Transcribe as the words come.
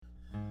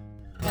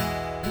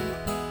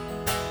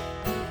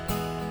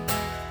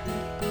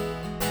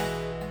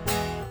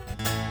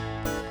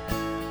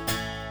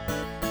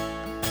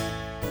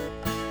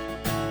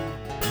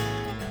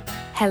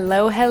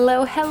Hello,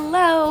 hello,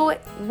 hello.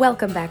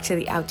 Welcome back to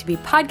the Out to Be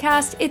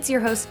podcast. It's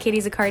your host, Katie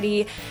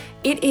Zaccardi.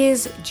 It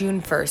is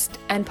June 1st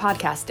and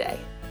podcast day.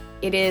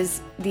 It is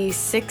the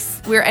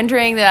 6th. We're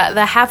entering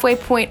the halfway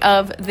point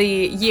of the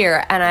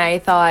year, and I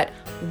thought,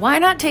 why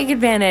not take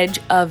advantage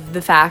of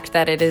the fact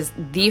that it is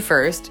the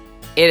 1st,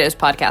 it is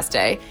podcast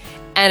day,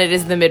 and it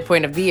is the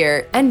midpoint of the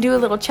year, and do a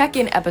little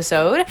check-in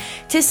episode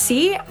to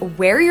see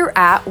where you're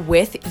at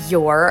with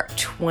your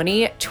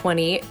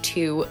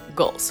 2022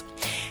 goals.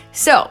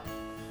 So,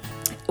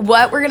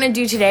 what we're going to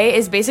do today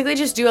is basically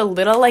just do a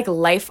little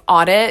life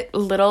audit,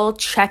 little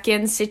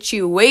check-in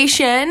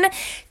situation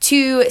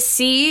to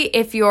see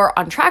if you're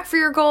on track for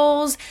your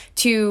goals,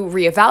 to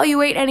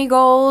reevaluate any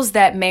goals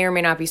that may or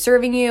may not be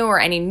serving you or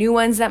any new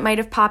ones that might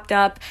have popped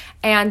up,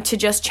 and to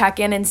just check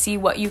in and see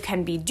what you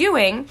can be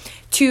doing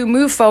to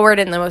move forward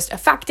in the most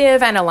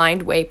effective and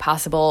aligned way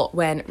possible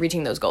when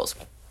reaching those goals.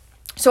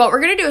 So what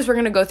we're going to do is we're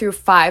going to go through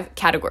 5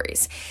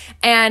 categories.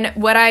 And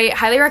what I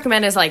highly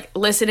recommend is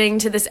listening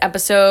to this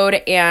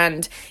episode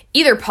and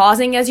either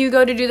pausing as you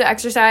go to do the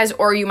exercise,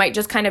 or you might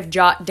just kind of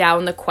jot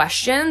down the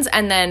questions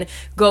and then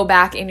go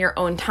back in your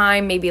own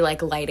time, maybe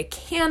light a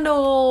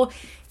candle,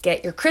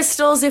 get your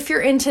crystals if you're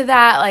into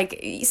that,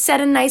 set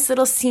a nice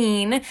little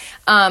scene.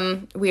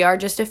 We are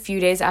just a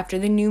few days after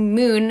the new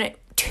moon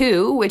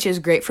too, which is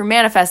great for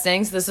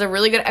manifesting. So this is a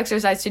really good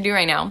exercise to do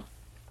right now.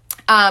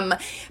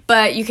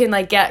 But you can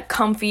get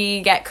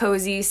comfy, get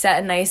cozy,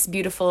 set a nice,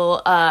 beautiful,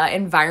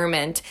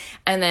 environment,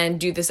 and then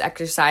do this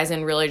exercise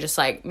and really just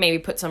maybe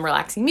put some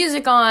relaxing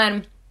music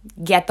on,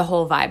 get the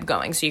whole vibe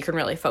going so you can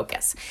really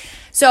focus.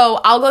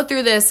 So I'll go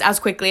through this as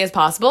quickly as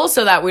possible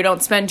so that we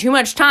don't spend too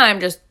much time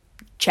just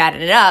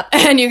chatting it up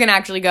and you can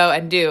actually go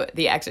and do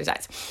the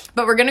exercise.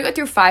 But we're going to go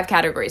through 5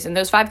 categories, and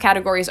those 5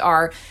 categories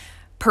are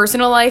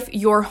personal life,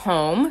 your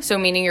home, so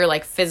meaning your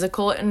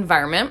physical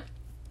environment,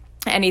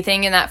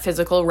 anything in that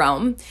physical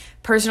realm,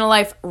 personal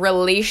life,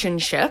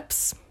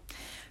 relationships,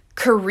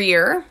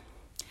 career,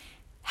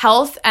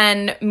 health,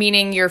 and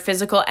meaning your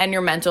physical and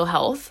your mental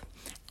health,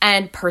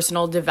 and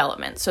personal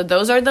development. So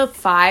those are the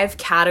 5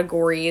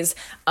 categories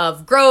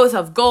of growth,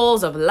 of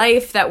goals, of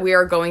life that we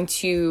are going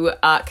to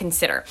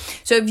consider.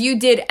 So if you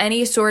did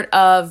any sort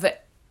of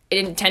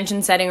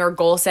intention setting or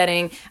goal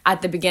setting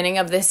at the beginning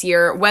of this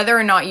year, whether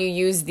or not you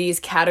use these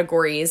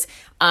categories,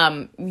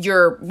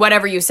 your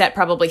whatever you set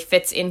probably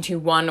fits into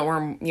one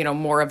or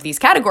more of these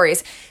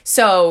categories.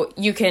 So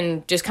you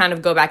can just kind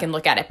of go back and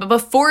look at it. But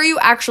before you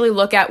actually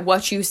look at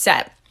what you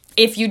set,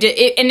 if you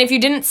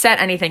didn't set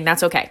anything,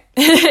 that's okay.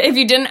 If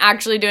you didn't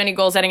actually do any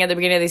goal setting at the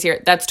beginning of this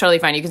year, that's totally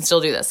fine. You can still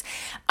do this.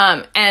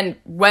 And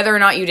whether or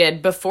not you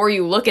did, before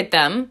you look at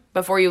them,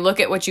 before you look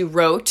at what you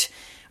wrote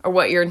or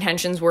what your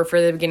intentions were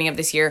for the beginning of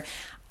this year,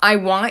 I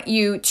want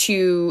you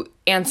to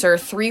answer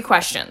 3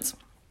 questions.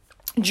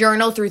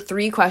 Journal through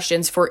 3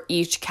 questions for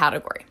each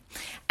category.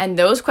 And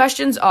those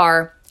questions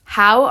are,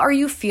 how are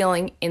you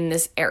feeling in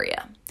this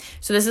area?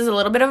 So this is a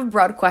little bit of a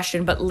broad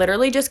question, but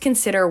literally just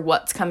consider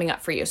what's coming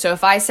up for you. So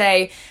if I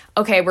say,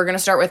 okay, we're going to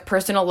start with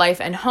personal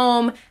life and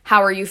home,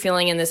 how are you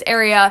feeling in this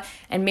area?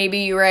 And maybe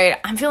you write,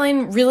 I'm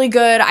feeling really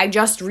good. I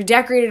just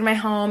redecorated my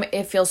home.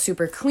 It feels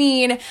super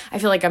clean. I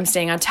feel like I'm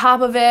staying on top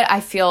of it. I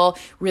feel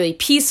really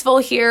peaceful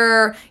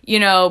here.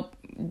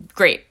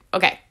 Great.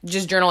 Okay,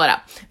 just journal it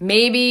up.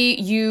 Maybe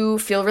you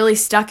feel really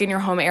stuck in your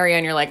home area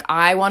and you're like,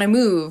 I want to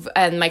move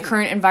and my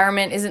current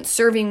environment isn't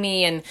serving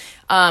me, and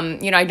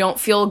I don't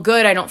feel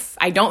good.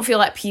 I don't feel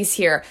at peace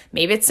here.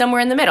 Maybe it's somewhere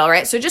in the middle,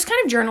 right? So just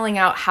kind of journaling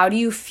out, how do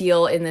you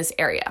feel in this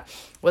area?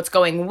 What's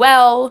going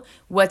well?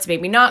 What's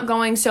maybe not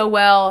going so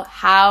well?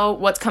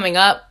 What's coming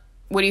up?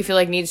 What do you feel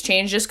like needs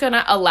change? Just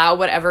gonna allow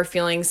whatever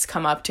feelings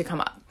come up to come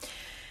up.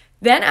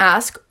 Then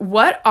ask,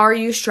 what are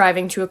you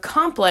striving to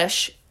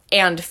accomplish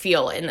and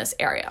feel in this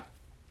area?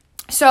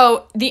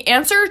 So the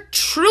answer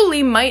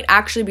truly might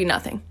actually be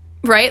nothing,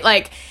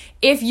 right?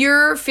 If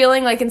you're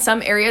feeling in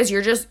some areas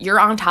you're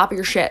on top of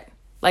your shit,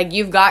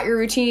 you've got your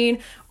routine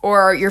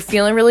or you're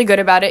feeling really good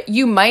about it,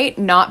 you might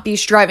not be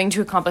striving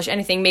to accomplish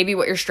anything. Maybe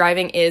what you're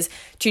striving is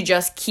to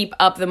just keep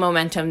up the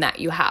momentum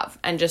that you have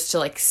and just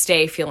to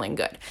stay feeling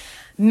good.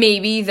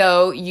 Maybe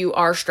though you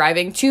are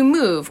striving to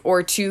move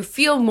or to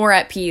feel more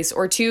at peace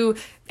or to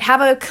have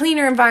a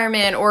cleaner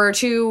environment or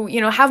to,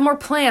 have more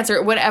plants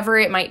or whatever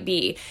it might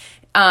be,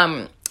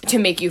 to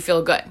make you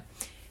feel good.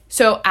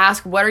 So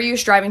ask, what are you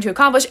striving to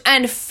accomplish,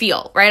 and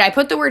feel, right? I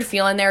put the word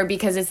feel in there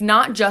because it's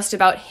not just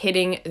about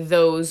hitting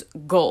those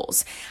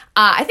goals.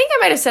 I think I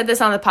might have said this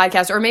on the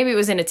podcast, or maybe it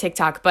was in a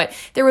TikTok, but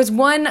there was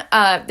one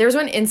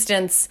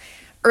instance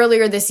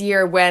earlier this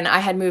year when I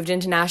had moved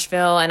into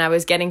Nashville and I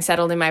was getting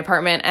settled in my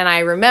apartment, and I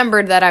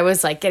remembered that I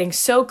was getting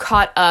so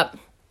caught up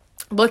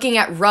looking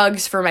at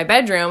rugs for my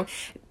bedroom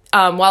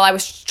while I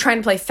was trying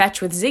to play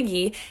fetch with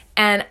Ziggy,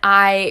 and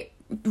I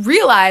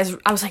realized,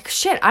 I was like,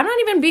 shit, I'm not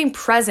even being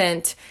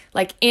present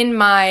in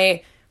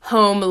my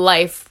home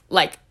life.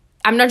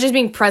 I'm not just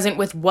being present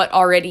with what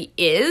already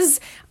is.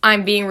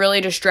 I'm being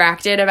really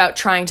distracted about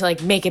trying to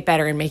make it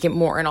better and make it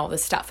more and all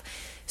this stuff.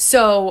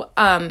 So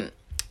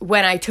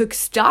when I took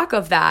stock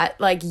of that,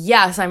 like,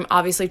 yes, I'm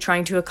obviously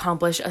trying to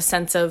accomplish a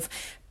sense of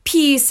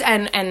peace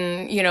and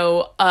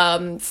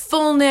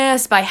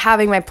fullness by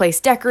having my place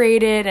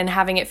decorated and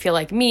having it feel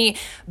like me,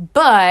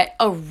 but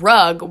a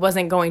rug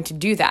wasn't going to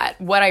do that.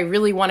 What I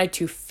really wanted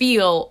to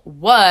feel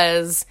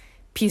was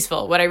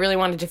peaceful. What I really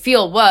wanted to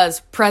feel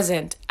was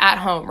present at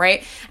home,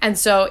 right? And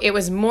so it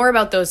was more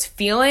about those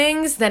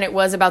feelings than it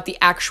was about the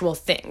actual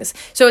things.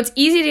 So it's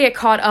easy to get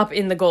caught up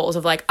in the goals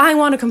of like, I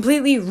want to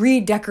completely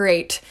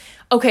redecorate.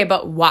 Okay,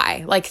 but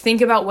why? Like,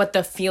 think about what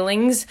the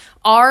feelings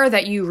are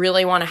that you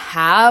really want to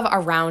have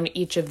around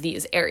each of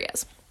these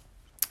areas.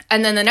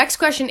 And then the next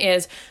question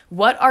is,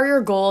 what are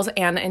your goals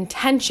and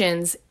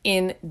intentions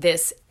in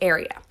this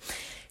area?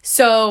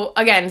 So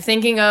again,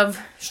 thinking of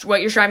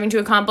what you're striving to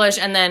accomplish,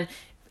 and then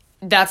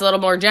that's a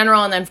little more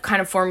general, and then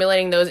kind of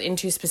formulating those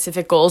into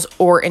specific goals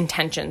or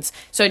intentions.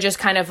 So just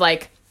kind of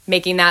like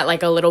making that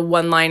like a little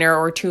one-liner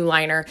or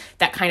two-liner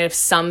that kind of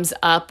sums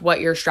up what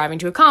you're striving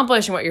to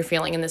accomplish and what you're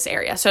feeling in this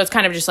area. So it's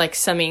kind of just like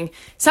summing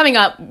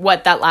up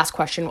what that last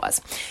question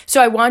was.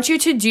 So I want you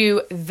to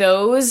do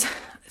those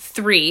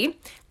 3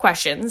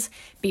 questions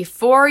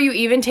before you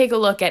even take a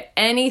look at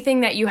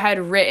anything that you had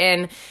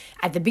written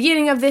at the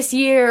beginning of this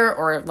year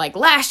or like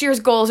last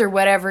year's goals or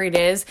whatever it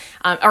is,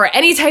 or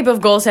any type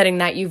of goal setting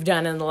that you've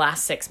done in the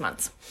last 6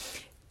 months.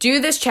 Do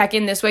this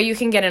check-in. This way you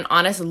can get an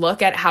honest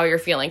look at how you're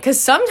feeling. Because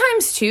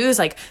sometimes too is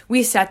like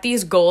we set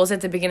these goals at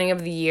the beginning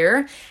of the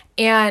year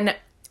and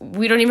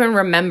we don't even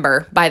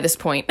remember by this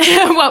point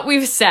what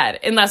we've said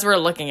unless we're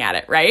looking at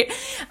it, right?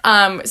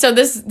 So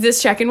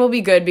this check-in will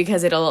be good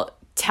because it'll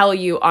tell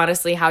you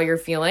honestly how you're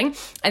feeling.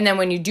 And then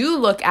when you do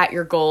look at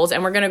your goals,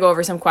 and we're going to go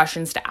over some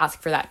questions to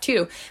ask for that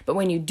too, but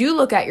when you do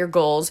look at your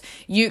goals,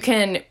 you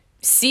can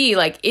see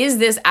like, is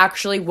this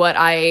actually what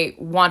I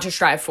want to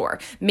strive for?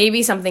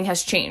 Maybe something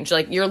has changed.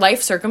 Like your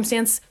life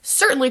circumstance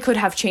certainly could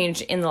have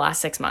changed in the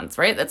last 6 months,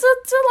 right? It's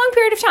a long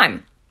period of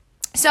time.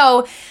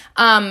 So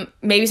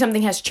maybe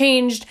something has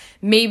changed.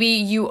 Maybe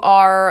you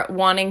are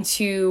wanting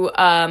to,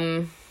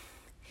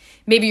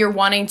 maybe you're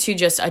wanting to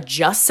just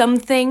adjust some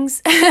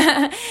things.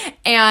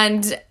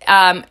 And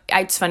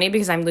it's funny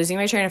because I'm losing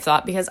my train of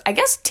thought because I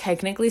guess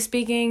technically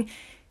speaking,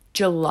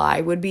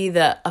 July would be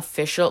the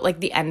official, like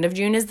the end of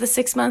June is the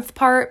 6-month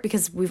part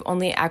because we've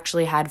only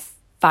actually had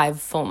 5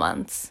 full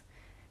months,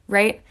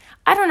 right?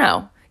 I don't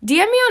know.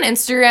 DM me on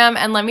Instagram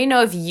and let me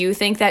know if you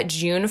think that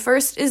June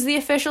 1st is the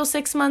official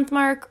 6-month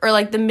mark or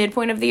like the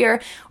midpoint of the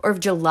year, or if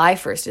July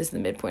 1st is the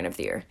midpoint of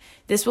the year.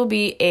 This will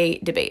be a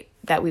debate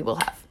that we will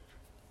have.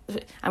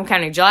 I'm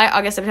counting July,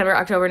 August, September,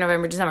 October,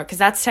 November, December, because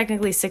that's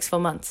technically 6 full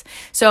months.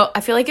 So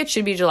I feel like it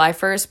should be July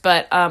 1st,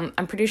 but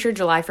I'm pretty sure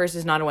July 1st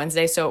is not a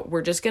Wednesday. So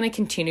we're just going to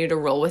continue to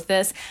roll with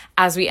this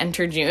as we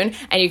enter June.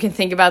 And you can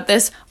think about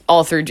this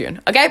all through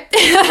June. Okay.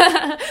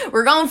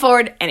 We're going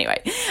forward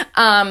anyway.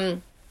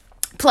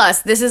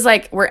 Plus this is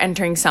like, we're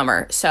entering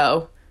summer.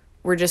 So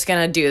we're just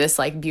going to do this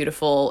like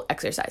beautiful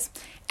exercise.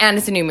 And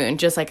it's a new moon,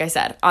 just like I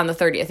said, on the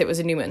 30th, it was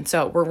a new moon.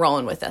 So we're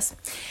rolling with this.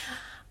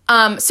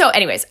 So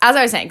anyways, as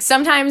I was saying,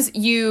 sometimes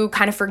you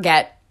kind of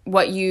forget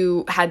what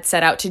you had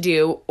set out to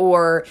do,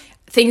 or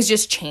things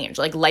just change,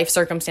 like life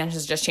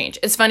circumstances just change.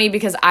 It's funny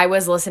because I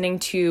was listening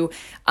to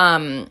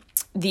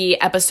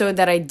the episode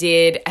that I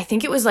did, I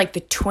think it was like the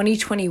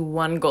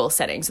 2021 goal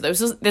setting. So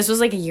this was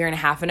like a year and a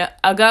half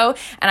ago.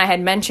 And I had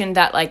mentioned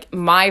that like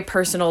my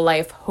personal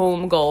life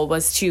home goal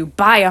was to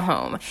buy a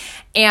home.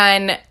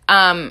 And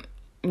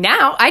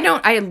now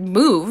I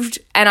moved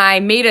and I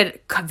made a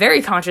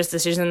very conscious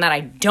decision that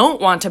I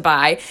don't want to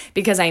buy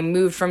because I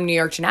moved from New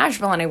York to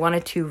Nashville and I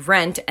wanted to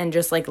rent and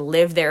just like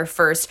live there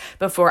first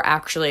before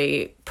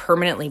actually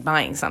permanently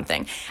buying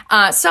something.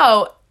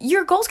 So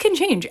your goals can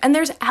change and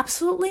there's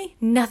absolutely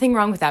nothing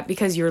wrong with that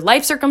because your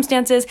life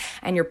circumstances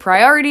and your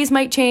priorities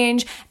might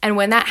change. And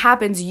when that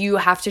happens, you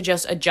have to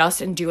just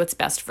adjust and do what's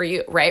best for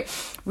you, right?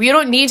 We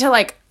don't need to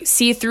like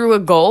see through a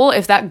goal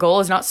if that goal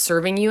is not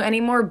serving you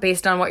anymore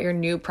based on what your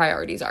new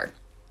priorities are.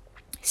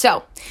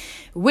 So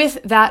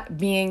with that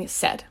being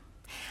said,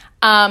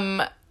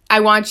 I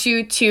want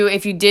you to,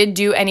 if you did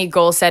do any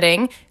goal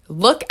setting,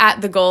 look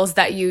at the goals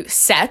that you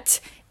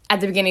set at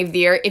the beginning of the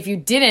year. If you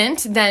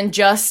didn't, then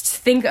just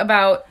think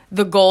about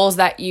the goals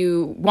that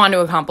you want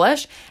to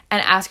accomplish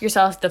and ask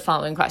yourself the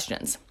following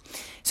questions.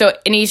 So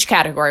in each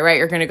category, right,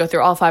 you're going to go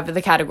through all 5 of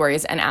the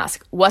categories and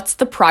ask, what's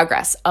the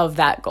progress of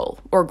that goal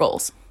or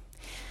goals?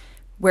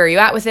 Where are you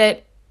at with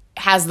it?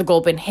 Has the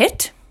goal been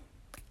hit?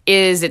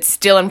 Is it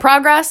still in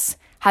progress?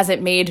 Has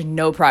it made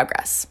no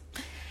progress?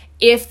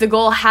 If the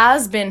goal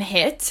has been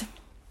hit,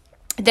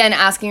 then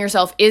asking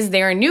yourself, is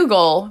there a new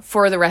goal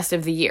for the rest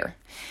of the year?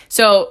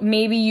 So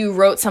maybe you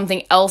wrote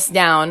something else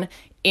down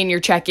in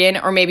your check-in,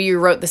 or maybe you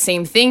wrote the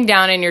same thing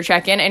down in your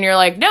check-in and you're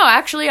like, no,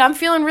 actually, I'm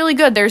feeling really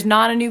good. There's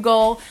not a new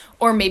goal,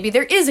 or maybe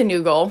there is a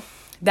new goal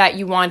that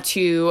you want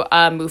to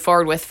move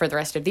forward with for the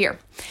rest of the year.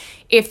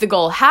 If the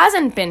goal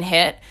hasn't been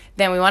hit,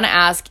 then we want to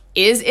ask,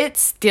 is it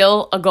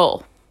still a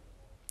goal?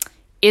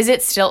 Is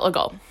it still a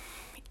goal?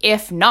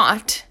 If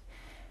not,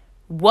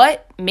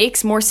 what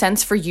makes more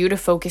sense for you to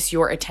focus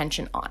your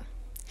attention on?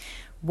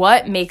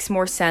 what makes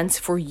more sense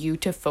for you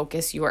to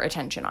focus your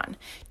attention on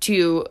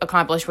to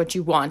accomplish what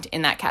you want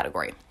in that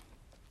category.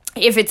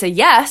 If it's a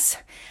yes,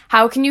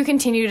 how can you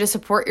continue to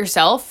support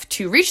yourself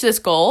to reach this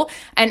goal?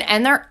 And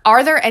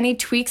are there any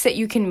tweaks that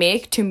you can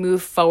make to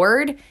move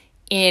forward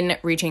in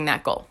reaching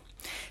that goal?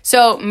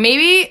 So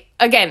maybe,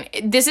 again,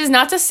 this is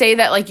not to say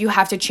that like you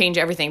have to change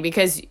everything,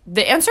 because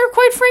the answer,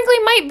 quite frankly,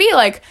 might be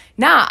like,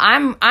 nah,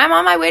 I'm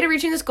on my way to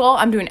reaching this goal.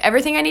 I'm doing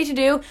everything I need to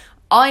do.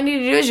 All I need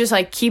to do is just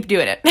like keep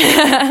doing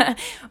it.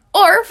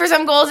 Or for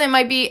some goals, it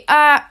might be,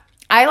 I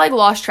like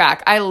lost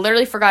track. I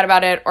literally forgot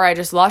about it, or I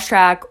just lost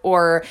track,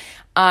 or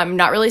I'm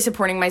not really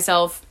supporting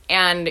myself.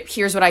 And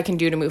here's what I can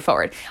do to move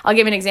forward. I'll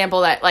give an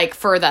example that like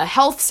for the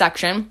health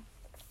section,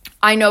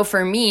 I know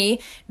for me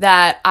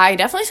that I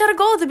definitely set a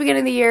goal at the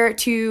beginning of the year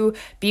to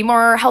be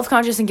more health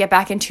conscious and get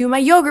back into my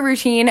yoga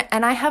routine,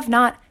 and I have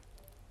not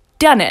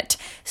done it.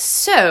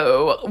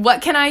 So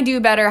what can I do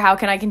better? How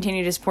can I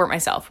continue to support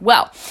myself?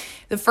 Well,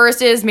 the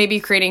first is maybe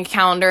creating a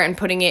calendar and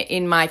putting it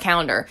in my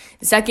calendar.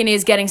 The second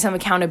is getting some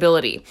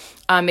accountability.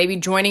 Maybe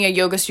joining a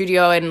yoga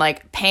studio and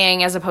like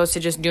paying as opposed to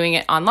just doing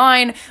it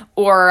online,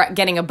 or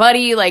getting a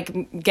buddy,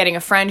 like getting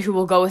a friend who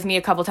will go with me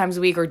a couple times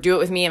a week or do it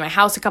with me in my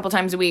house a couple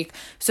times a week,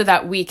 so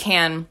that we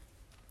can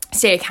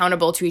stay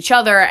accountable to each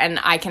other and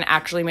I can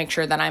actually make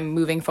sure that I'm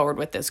moving forward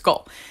with this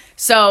goal.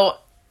 So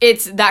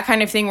it's that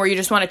kind of thing where you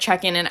just want to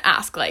check in and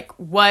ask, like,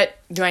 what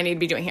do I need to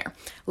be doing here?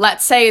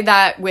 Let's say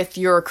that with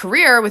your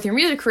career, with your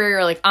music career,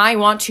 you're like, I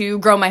want to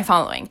grow my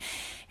following.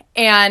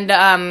 And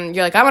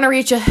you're like, I want to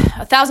reach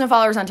 1,000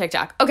 followers on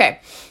TikTok. Okay.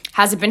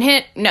 Has it been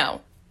hit?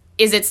 No.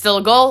 Is it still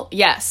a goal?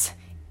 Yes.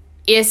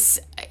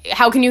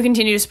 How can you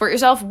continue to support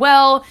yourself?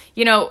 Well,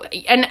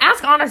 and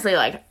ask honestly,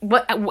 like,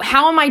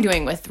 how am I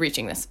doing with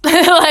reaching this?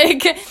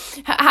 Like,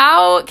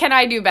 how can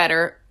I do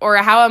better? Or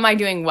how am I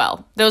doing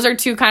well? Those are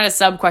two kind of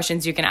sub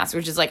questions you can ask,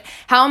 which is like,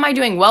 how am I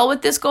doing well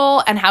with this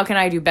goal? And how can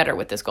I do better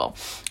with this goal?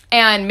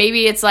 And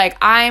maybe it's like,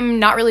 I'm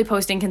not really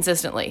posting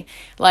consistently.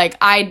 Like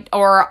I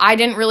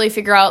didn't really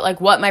figure out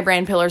like what my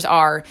brand pillars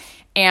are,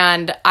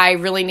 and I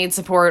really need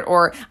support,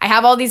 or I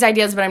have all these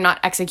ideas, but I'm not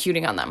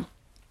executing on them.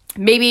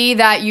 Maybe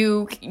that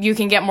you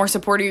can get more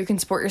support, or you can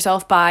support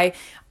yourself by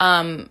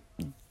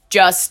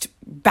just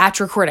batch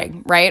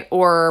recording, right?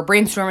 Or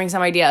brainstorming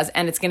some ideas,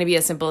 and it's going to be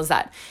as simple as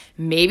that.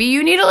 Maybe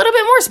you need a little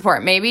bit more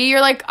support. Maybe you're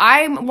like,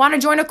 I want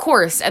to join a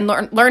course and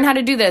learn how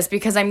to do this,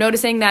 because I'm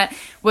noticing that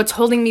what's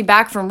holding me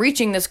back from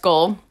reaching this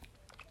goal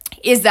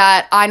is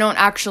that I don't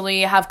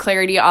actually have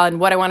clarity on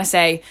what I want to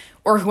say,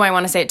 or who I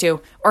want to say it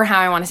to, or how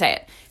I want to say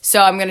it. So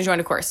I'm going to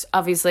join a course.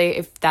 Obviously,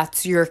 if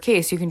that's your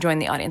case, you can join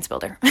the Audience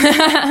Builder.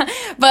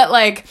 But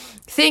like,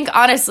 think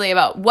honestly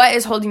about what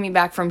is holding me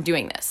back from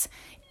doing this.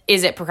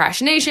 Is it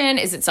procrastination?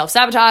 Is it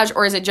self-sabotage?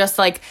 Or is it just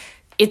like,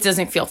 it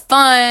doesn't feel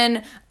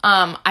fun?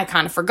 I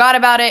kind of forgot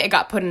about it. It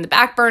got put in the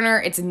back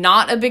burner. It's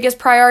not a biggest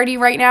priority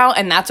right now.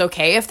 And that's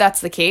okay if that's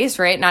the case,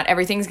 right? Not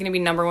everything's going to be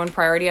number one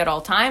priority at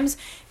all times.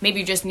 Maybe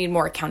you just need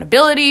more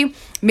accountability.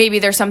 Maybe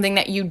there's something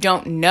that you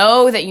don't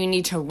know that you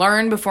need to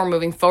learn before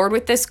moving forward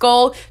with this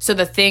goal. So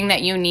the thing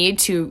that you need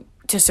to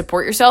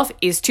support yourself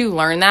is to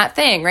learn that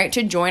thing, right?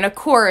 To join a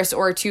course,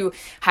 or to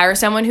hire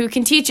someone who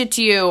can teach it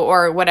to you,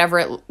 or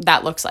whatever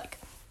that looks like.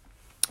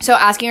 So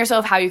asking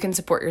yourself how you can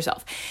support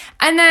yourself.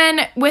 And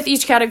then with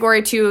each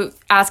category too,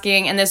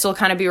 asking, and this will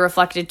kind of be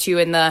reflected too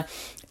in the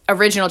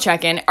original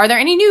check-in, are there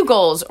any new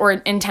goals or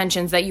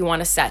intentions that you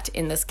want to set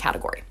in this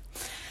category?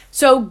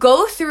 So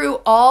go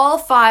through all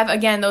five.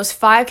 Again, those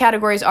five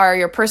categories are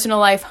your personal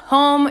life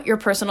home, your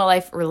personal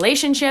life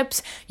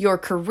relationships, your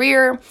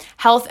career,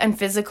 health and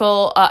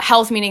physical,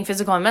 health meaning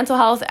physical and mental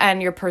health,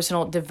 and your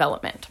personal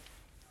development.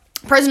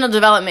 Personal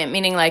development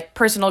meaning like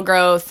personal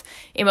growth,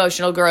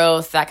 emotional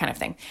growth, that kind of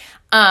thing.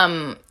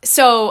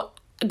 So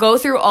go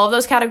through all of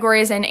those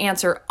categories and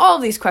answer all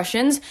of these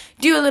questions,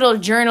 do a little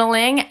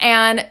journaling,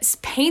 and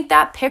paint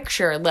that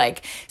picture.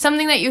 Like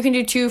something that you can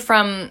do too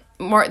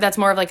that's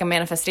more of like a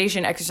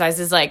manifestation exercise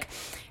is like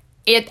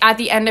at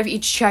the end of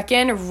each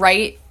check-in,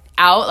 write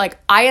out like,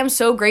 I am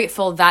so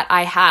grateful that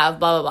I have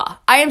blah, blah, blah.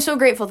 I am so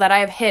grateful that I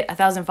have hit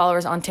 1,000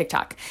 followers on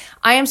TikTok.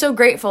 I am so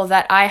grateful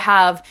that I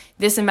have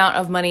this amount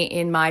of money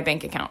in my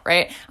bank account,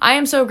 right? I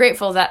am so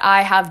grateful that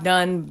I have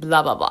done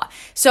blah, blah, blah.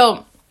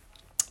 So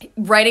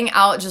writing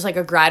out just like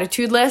a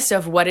gratitude list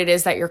of what it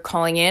is that you're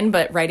calling in,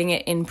 but writing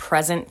it in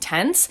present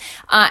tense.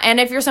 And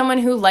if you're someone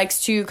who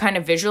likes to kind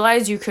of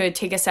visualize, you could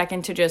take a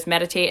second to just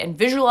meditate and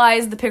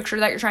visualize the picture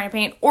that you're trying to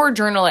paint, or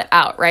journal it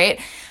out,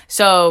 right?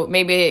 So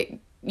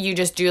maybe you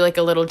just do like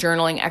a little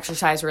journaling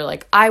exercise where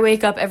like, I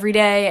wake up every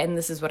day and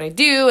this is what I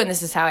do, and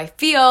this is how I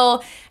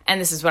feel,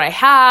 and this is what I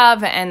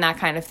have, and that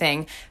kind of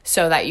thing,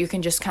 so that you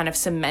can just kind of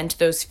cement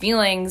those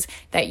feelings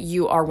that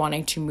you are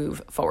wanting to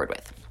move forward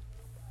with.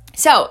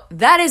 So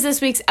that is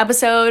this week's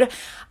episode.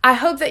 I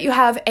hope that you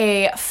have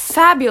a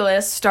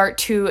fabulous start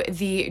to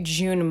the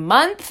June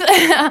month.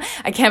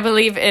 I can't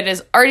believe it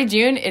is already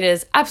June. It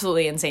is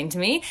absolutely insane to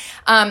me.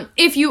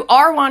 If you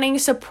are wanting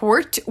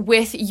support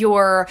with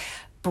your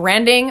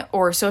branding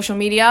or social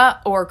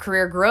media or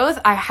career growth,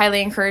 I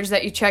highly encourage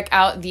that you check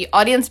out the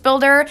Audience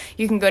Builder.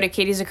 You can go to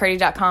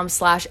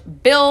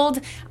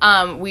katiezaccardi.com/build.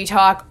 We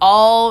talk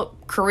all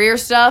career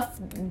stuff,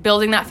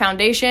 building that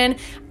foundation,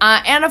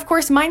 and of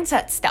course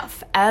mindset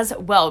stuff as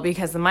well,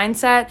 because the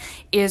mindset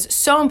is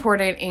so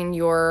important in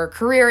your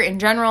career in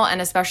general, and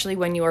especially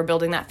when you are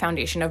building that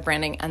foundation of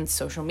branding and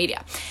social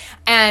media.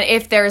 And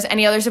if there's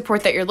any other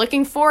support that you're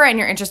looking for and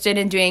you're interested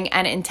in doing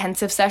an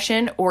intensive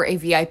session or a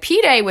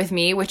VIP day with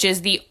me, which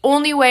is the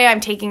only way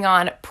I'm taking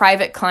on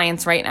private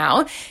clients right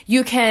now,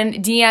 you can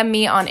DM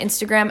me on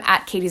Instagram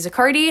at Katie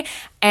Zaccardi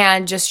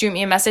and just shoot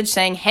me a message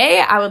saying, hey,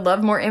 I would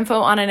love more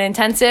info on an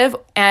intensive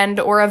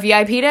and or a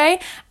VIP day,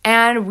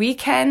 and we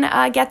can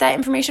get that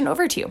information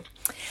over to you.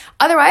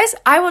 Otherwise,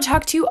 I will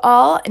talk to you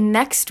all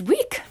next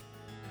week.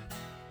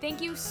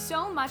 Thank you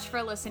so much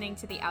for listening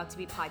to the Out to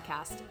Be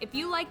podcast. If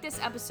you like this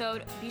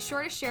episode, be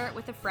sure to share it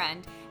with a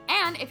friend.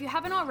 And if you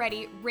haven't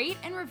already, rate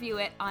and review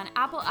it on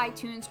Apple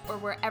iTunes or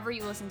wherever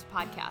you listen to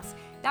podcasts.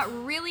 That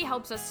really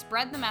helps us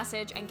spread the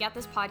message and get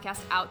this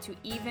podcast out to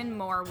even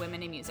more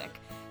women in music.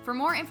 For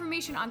more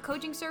information on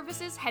coaching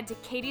services, head to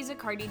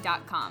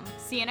katiezaccardi.com.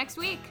 See you next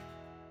week.